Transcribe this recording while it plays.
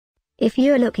If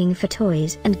you're looking for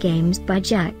toys and games by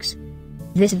Jax,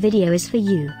 this video is for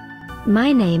you.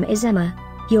 My name is Emma,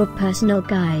 your personal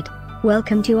guide.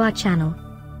 Welcome to our channel.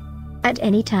 At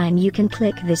any time you can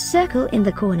click this circle in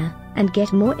the corner, and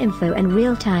get more info and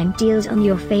real-time deals on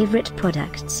your favorite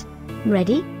products.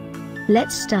 Ready?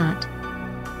 Let's start.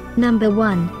 Number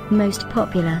 1, Most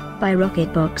Popular, by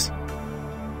Rocketbox.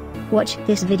 Watch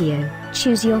this video,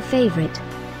 choose your favorite.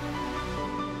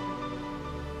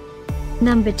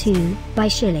 Number 2, by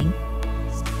Schylling.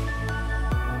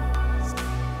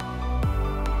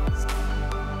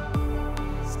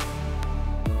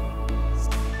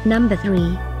 Number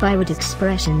 3, by Wood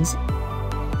Expressions.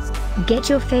 Get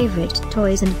your favorite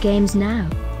toys and games now.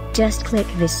 Just click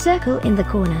this circle in the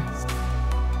corner.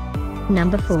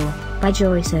 Number 4, by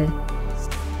Joisso.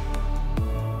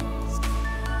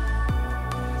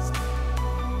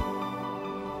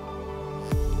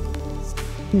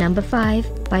 Number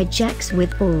 5, by Jax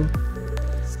with All.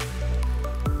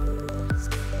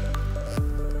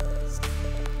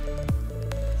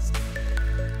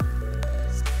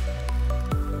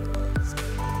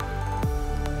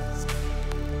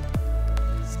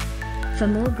 For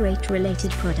more great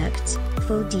related products,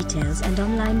 full details and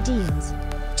online deals,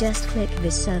 just click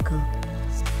this circle.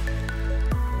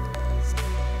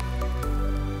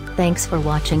 Thanks for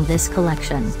watching this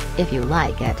collection. If you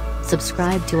like it,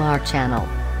 subscribe to our channel.